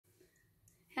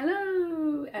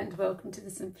and welcome to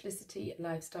the Simplicity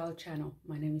Lifestyle channel.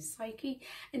 My name is Psyche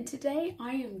and today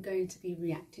I am going to be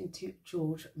reacting to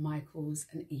George Michael's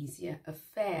An Easier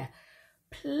Affair.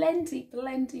 Plenty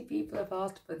people have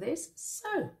asked for this,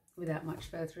 so without much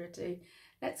further ado,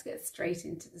 let's get straight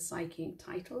into the Psyche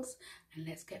titles and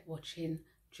let's get watching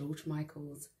George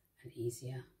Michael's An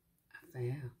Easier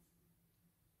Affair.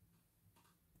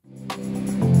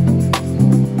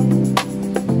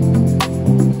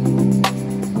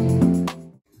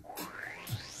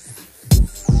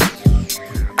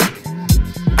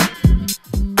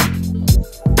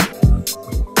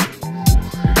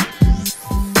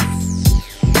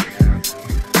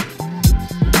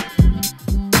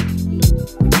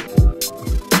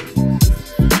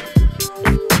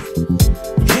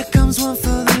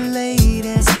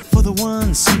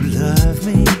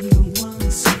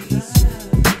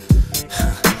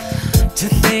 To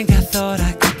think I thought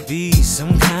I could be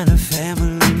some kind of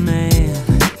family man.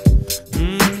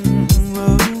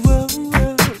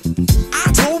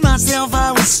 I told myself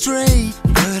I was straight,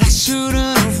 but I shouldn't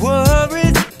have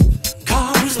worried,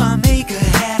 'cause my maker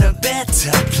had a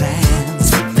better plan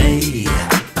for me.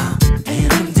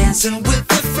 And I'm dancing with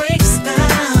the freaks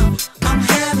now. I'm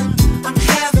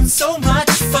having so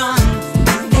much fun.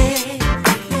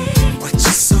 What you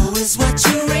sow is what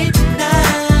you reap now.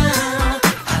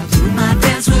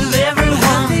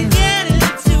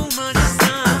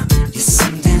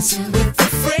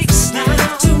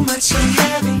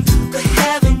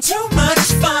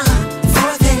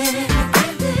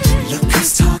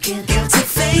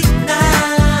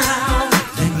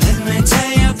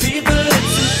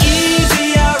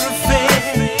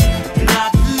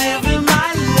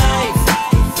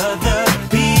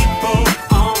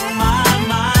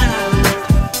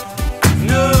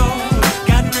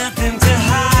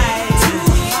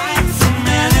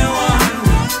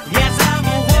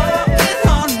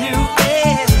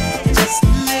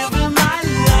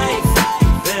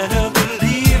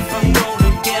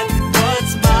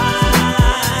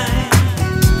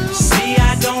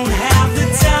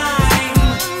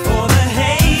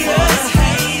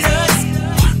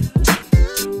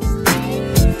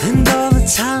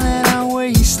 Time that I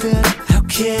wasted, how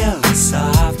careless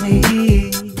of me.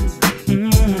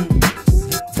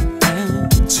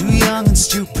 Too young and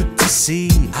stupid to see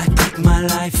I put my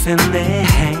life in their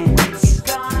hands.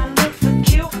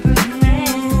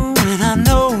 And I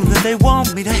know that they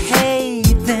want me to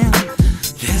hate them.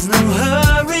 There's no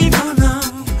hurry, no.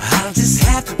 I'll just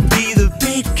have to be the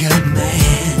bigger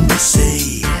man, you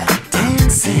see.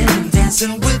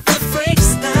 Dancing with the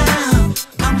freaks now.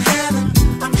 I'm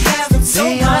having so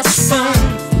much fun.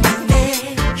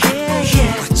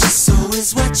 What you sow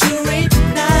is what you reap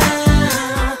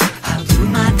now. I'll do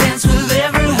my dance with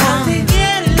everyone. I'm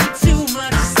getting too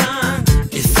much sun.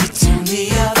 If you turn the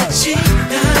other cheek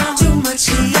now, too much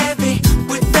heavy.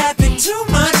 Would that be too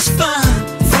much fun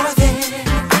for them?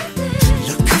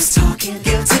 Look who's talking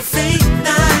guilty feet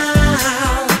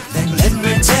now. Then let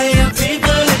me tell you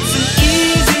people, it's an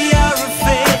easier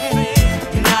affair.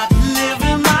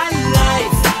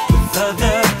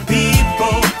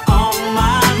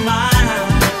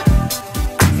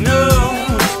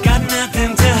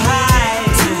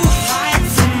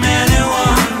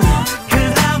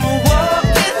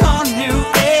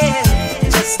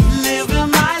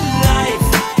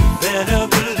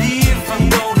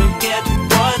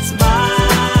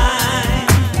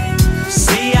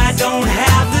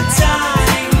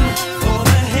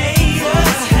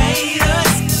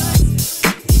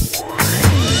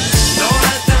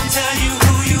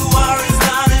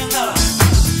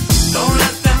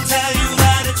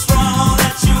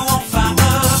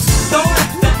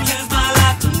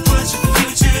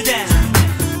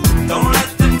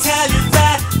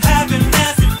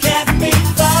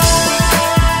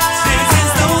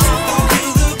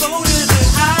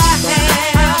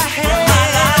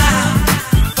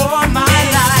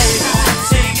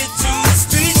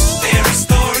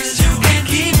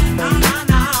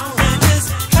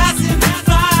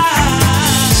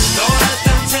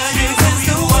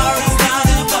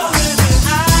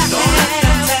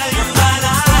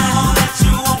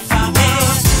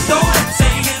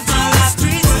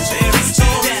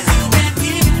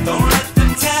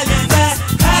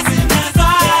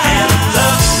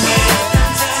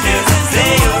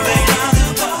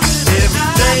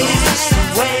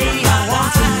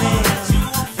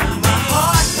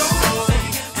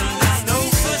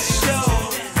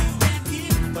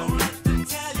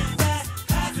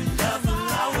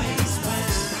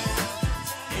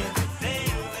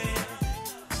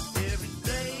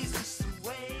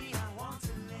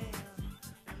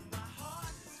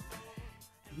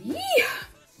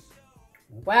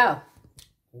 Well,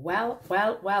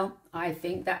 I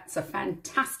think that's a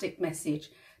fantastic message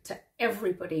to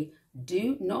everybody.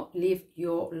 Do not live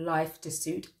your life to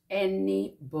suit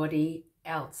anybody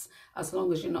else. As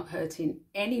long as you're not hurting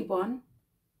anyone,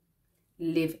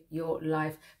 live your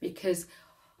life, because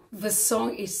the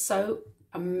song is so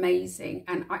amazing.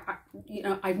 And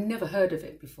I've never heard of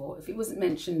it before. If it wasn't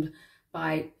mentioned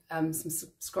by some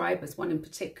subscribers, one in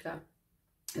particular,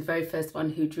 the very first one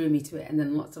who drew me to it, and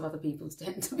then lots of other people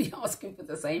tend to be asking for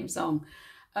the same song,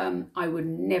 I would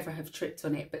never have tripped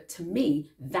on it. But to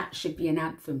me, that should be an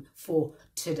anthem for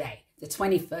today, the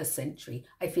 21st century.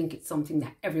 I think it's something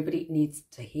that everybody needs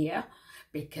to hear,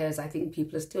 because I think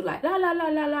people are still like la la la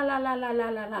la la la la la la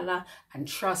la la la. And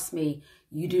trust me,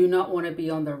 you do not want to be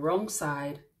on the wrong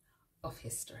side of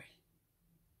history.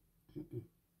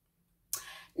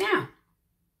 Now,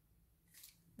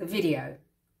 the video,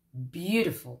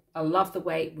 beautiful. I love the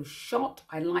way it was shot.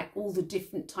 I like all the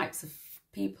different types of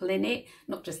people in it,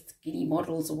 not just skinny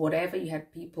models or whatever. You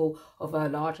had people of a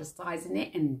larger size in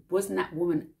it, and wasn't that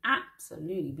woman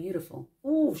absolutely beautiful?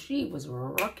 Oh, she was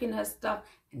rocking her stuff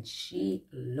and she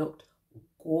looked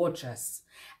gorgeous.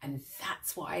 And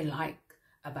that's what I like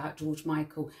about George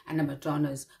Michael and the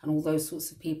Madonnas and all those sorts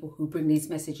of people who bring these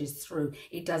messages through.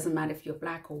 It doesn't matter if you're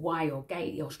black or white or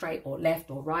gay or straight or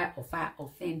left or right or fat or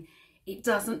thin. It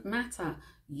doesn't matter.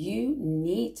 You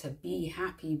need to be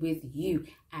happy with you.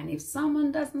 And if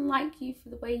someone doesn't like you for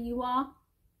the way you are,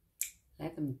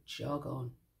 let them jog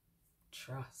on.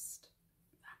 Trust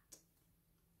that.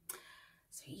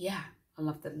 So yeah, I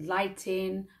love the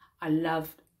lighting. I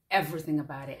loved everything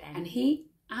about it. And he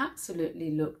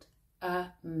absolutely looked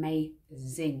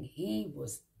amazing. He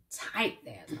was tight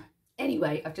there.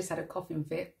 Anyway, I've just had a coughing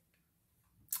fit.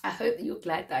 I hope that you're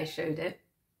glad that I showed it,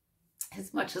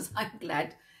 as much as I'm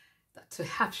glad to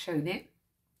have shown it.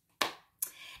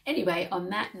 Anyway, on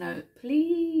that note,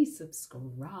 please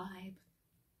subscribe.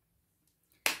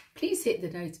 Please hit the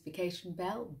notification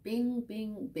bell. Bing,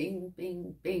 bing, bing,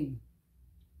 bing, bing.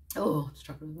 Oh, I'm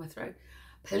struggling with my throat.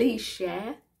 Please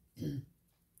share.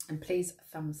 And please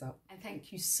thumbs up. And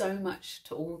thank you so much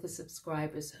to all the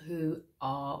subscribers who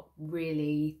are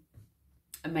really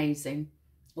amazing.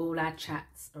 All our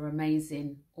chats are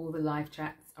amazing. All the live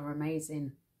chats are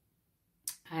amazing.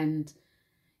 And,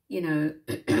 you know,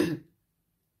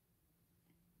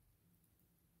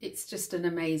 it's just an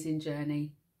amazing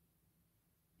journey.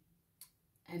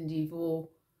 And you've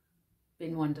all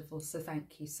been wonderful. So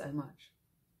thank you so much.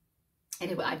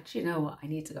 Anyway, do you know what? I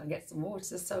need to go and get some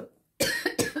water. So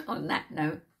on that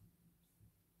note,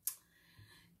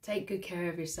 take good care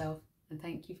of yourself. And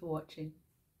thank you for watching.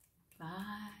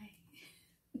 Bye.